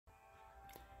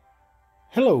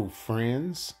Hello,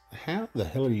 friends. How the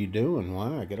hell are you doing?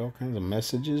 Wow, I get all kinds of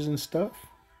messages and stuff.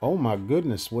 Oh my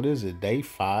goodness, what is it? Day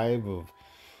 5 of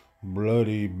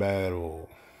Bloody Battle.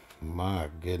 My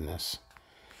goodness.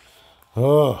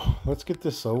 Oh, let's get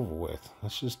this over with.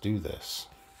 Let's just do this.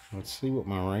 Let's see what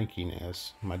my ranking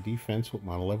is. My defense with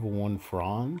my level 1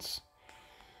 Franz.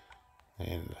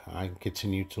 And I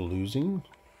continue to losing.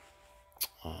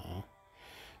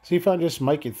 See if I just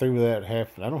make it through that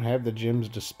half. I don't have the gems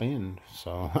to spend.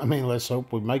 So, let's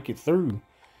hope we make it through.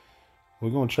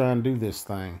 We're going to try and do this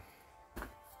thing.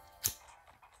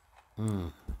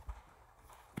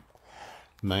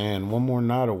 Man, one more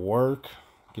night of work,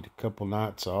 get a couple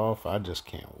nights off. I just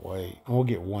can't wait. We'll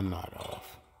get one night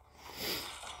off.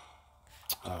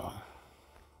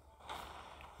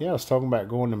 Yeah, I was talking about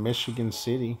going to Michigan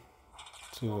City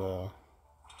to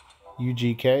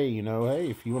UGK. Hey,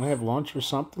 if you want to have lunch or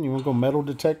something, you want to go metal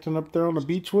detecting up there on the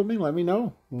beach with me, let me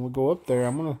know. When we go up there,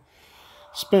 I'm going to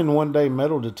spend one day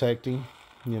metal detecting,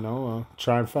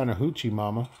 try and find a hoochie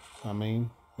mama. I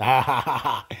mean,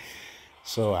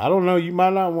 so I don't know. You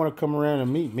might not want to come around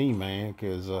and meet me, man,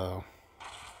 because it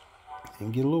can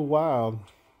get a little wild.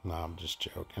 No, I'm just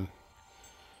joking.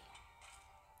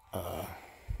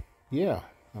 Yeah,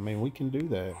 we can do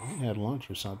that. We can have lunch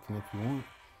or something if you want.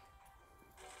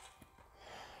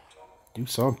 Do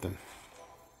something.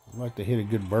 I'd like to hit a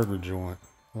good burger joint.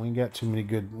 We ain't got too many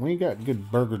good. We ain't got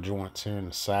good burger joints here in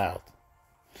the South.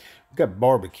 We got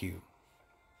barbecue.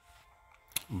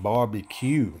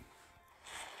 Barbecue.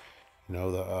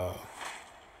 The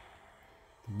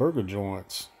burger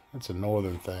joints. That's a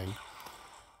northern thing.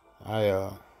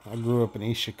 I grew up in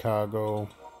East Chicago.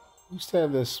 We used to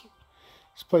have this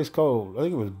place called, I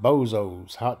think it was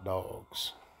Bozo's Hot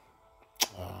Dogs.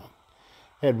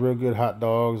 Had real good hot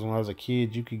dogs. When I was a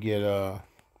kid, you could get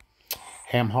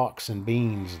ham hocks and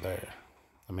beans there.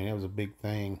 That was a big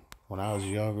thing. When I was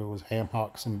younger, it was ham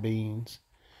hocks and beans.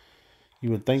 You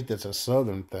would think that's a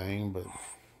southern thing, but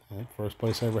the first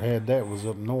place I ever had that was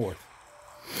up north.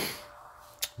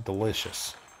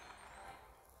 Delicious.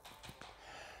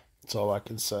 That's all I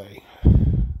can say.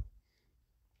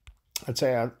 I'd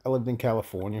say I lived in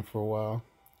California for a while,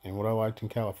 and what I liked in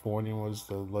California was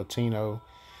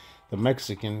the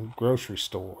Mexican grocery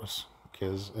stores.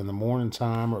 Because in the morning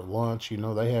time or at lunch,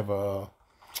 they have a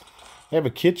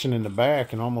kitchen in the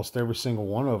back, and almost every single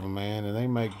one of them, man, and they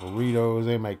make burritos,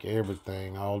 they make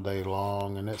everything all day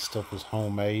long, and that stuff is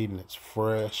homemade and it's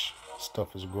fresh.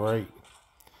 Stuff is great.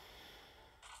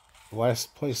 The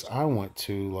last place I went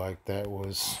to like that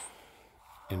was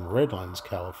in Redlands,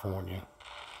 California.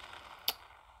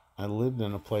 I lived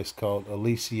in a place called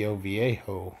Alicio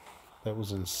Viejo. That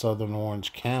was in southern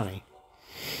Orange County.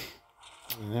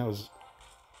 And that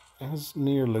was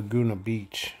near Laguna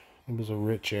Beach. It was a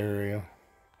rich area.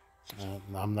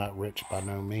 I'm not rich by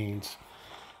no means.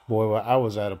 Boy, I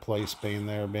was at a place being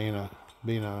there, being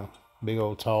a big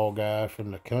old tall guy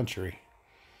from the country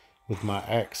with my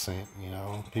accent.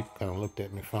 People kind of looked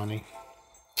at me funny.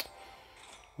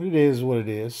 But it is what it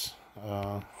is.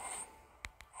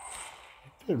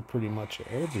 Been pretty much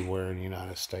everywhere in the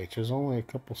United States. There's only a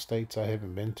couple states I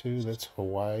haven't been to. That's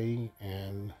Hawaii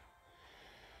and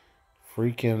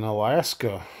freaking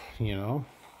Alaska. I've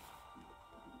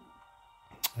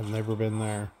never been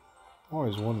there.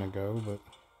 Always wanted to go, but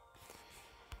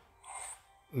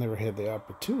never had the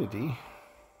opportunity.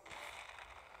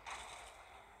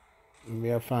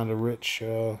 Maybe I find a rich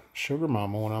sugar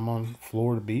mama when I'm on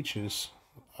Florida beaches.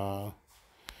 I'd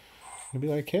be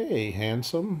like, hey,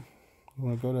 handsome, you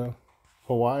want to go to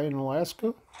Hawaii and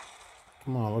Alaska?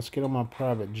 Come on, let's get on my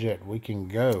private jet. We can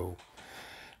go.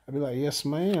 I'd be like, yes,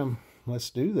 ma'am. Let's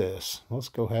do this. Let's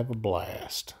go have a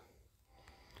blast.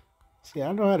 See,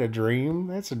 I know how to dream.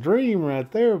 That's a dream right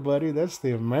there, buddy. That's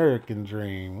the American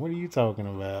dream. What are you talking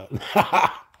about?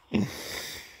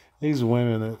 These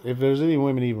women, if there's any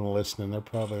women even listening, they're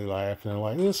probably laughing. They're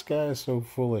like, this guy is so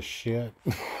full of shit.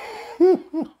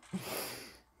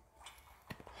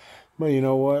 But you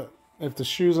know what? If the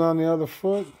shoe's on the other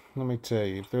foot, let me tell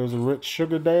you, if there was a rich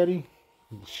sugar daddy,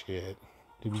 shit,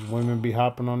 these women be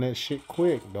hopping on that shit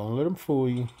quick. Don't let them fool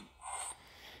you.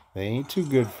 They ain't too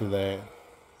good for that.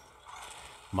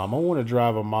 Mama want to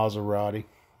drive a Maserati.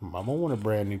 Mama want a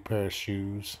brand new pair of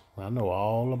shoes. I know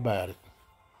all about it.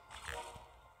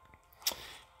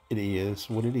 It is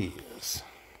what it is.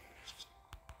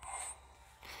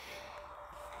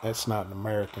 That's not an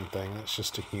American thing. That's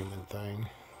just a human thing.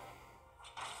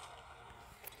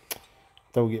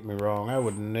 Don't get me wrong. I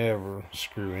would never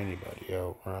screw anybody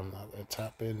over. I'm not that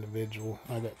type of individual.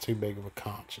 I got too big of a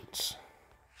conscience.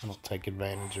 I don't take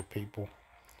advantage of people.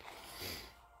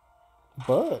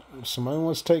 But if somebody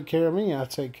wants to take care of me, I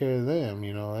take care of them.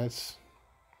 You know, that's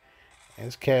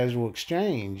casual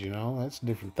exchange. You know, that's a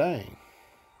different thing.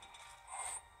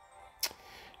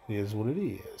 It is what it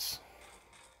is.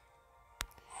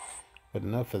 But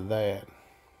enough of that.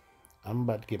 I'm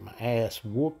about to get my ass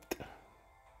whooped.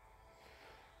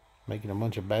 Making a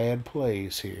bunch of bad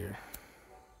plays here.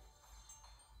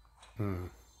 It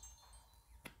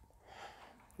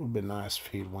would be nice if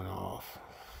he'd went off.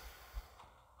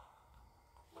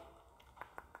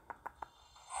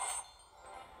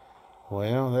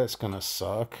 Well, that's gonna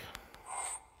suck.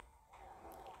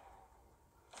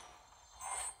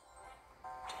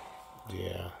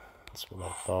 Yeah, that's what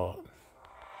I thought.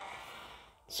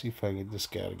 Let's see if I can get this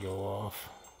guy to go off.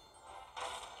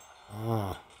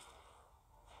 Oh,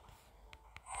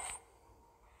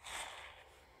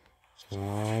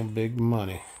 big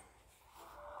money.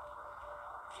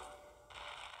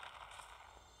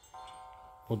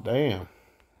 Well, damn.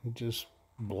 He just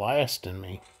blasting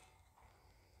me.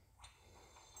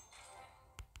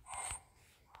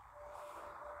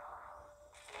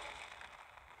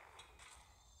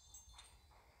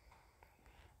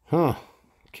 Huh.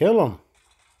 Kill him.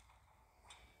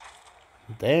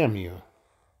 Damn you.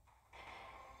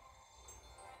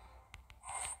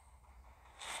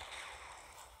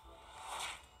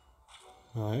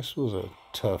 Oh, this was a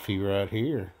toughie right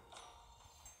here.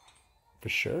 For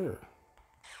sure.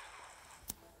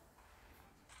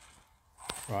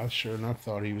 Well, I sure enough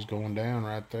thought he was going down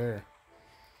right there.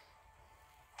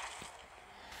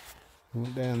 He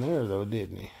went down there though,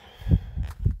 didn't he?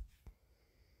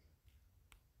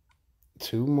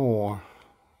 2 more.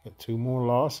 Got 2 more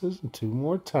losses and 2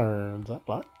 more turns. I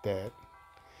like that.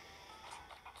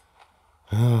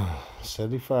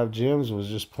 75 gems was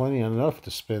just plenty enough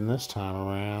to spend this time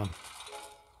around.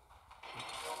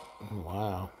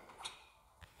 Wow.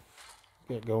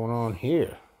 What's going on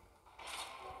here?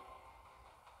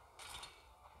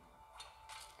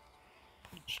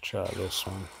 Let's try this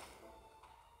one.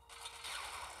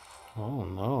 Oh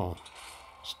no.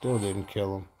 Still didn't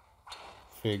kill him.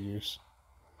 Figures.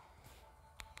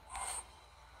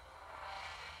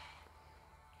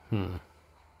 I'm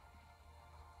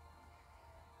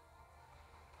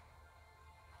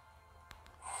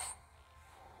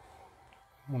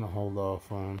gonna hold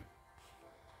off on.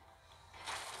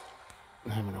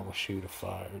 I mean, I wish you'd have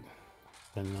fired.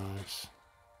 Been nice.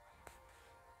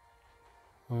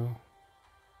 Well,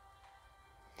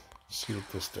 let's see what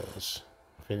this does.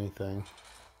 If anything,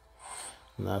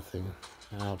 nothing.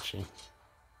 Ouchie.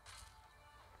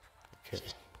 Okay.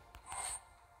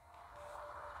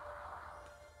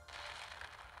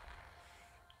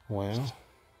 Well,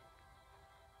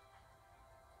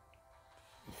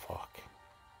 fuck.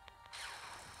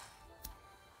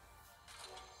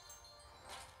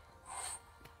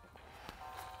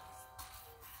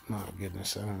 My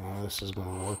goodness, I don't know how this is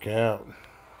going to work out.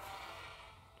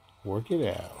 Work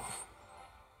it out.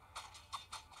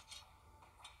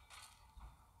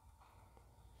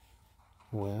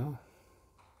 Well,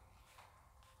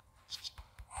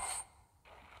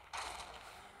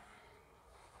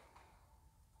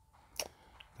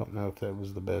 don't know if that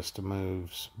was the best of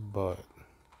moves, but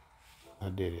I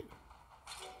did it.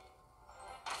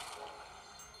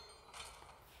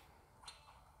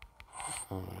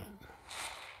 All right.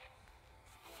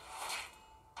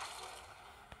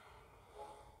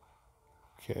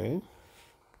 Okay.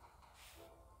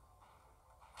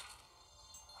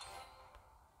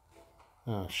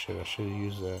 Oh shit, I should have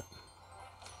used that.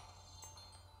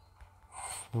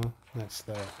 Well, that's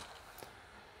that.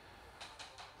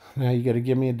 Now you got to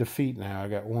give me a defeat now. I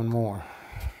got 1 more.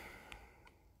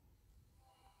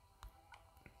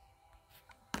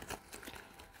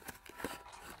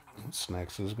 What's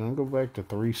next? Is going to go back to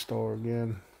 3-star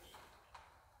again.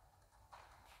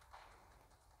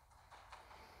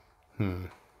 Don't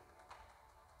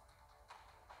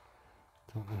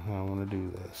know how I want to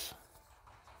do this.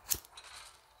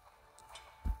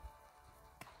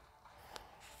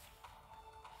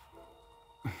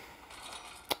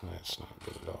 That's not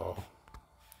good at all.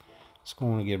 It's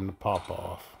going to give him the pop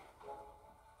off.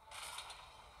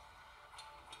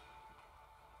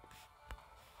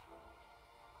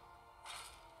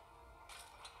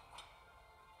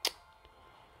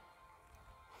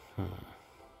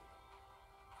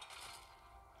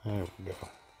 There we go.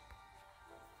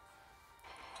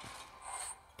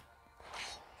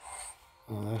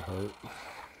 Oh, that hurt.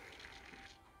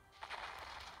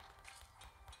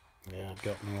 Yeah, it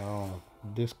got me all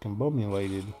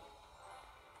discombobulated.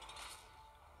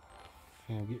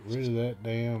 Can't get rid of that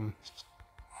damn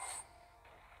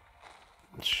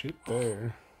shit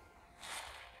there.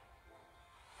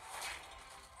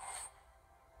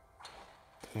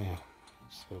 Yeah,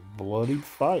 it's a bloody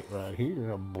fight right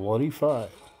here. A bloody fight.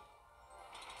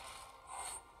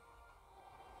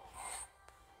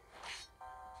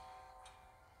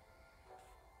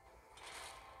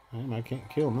 Man, I can't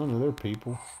kill none of their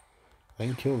people. They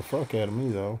can kill the fuck out of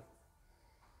me, though.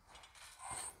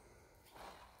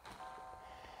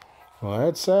 Well,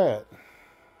 that's sad.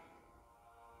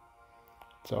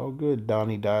 It's all good,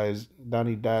 Donnie Die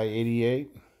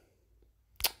 88.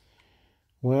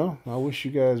 Well, I wish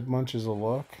you guys bunches of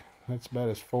luck. That's about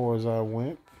as far as I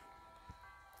went.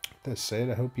 That said,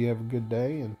 I hope you have a good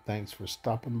day, and thanks for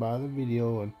stopping by the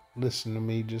video and listening to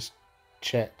me just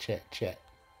chat.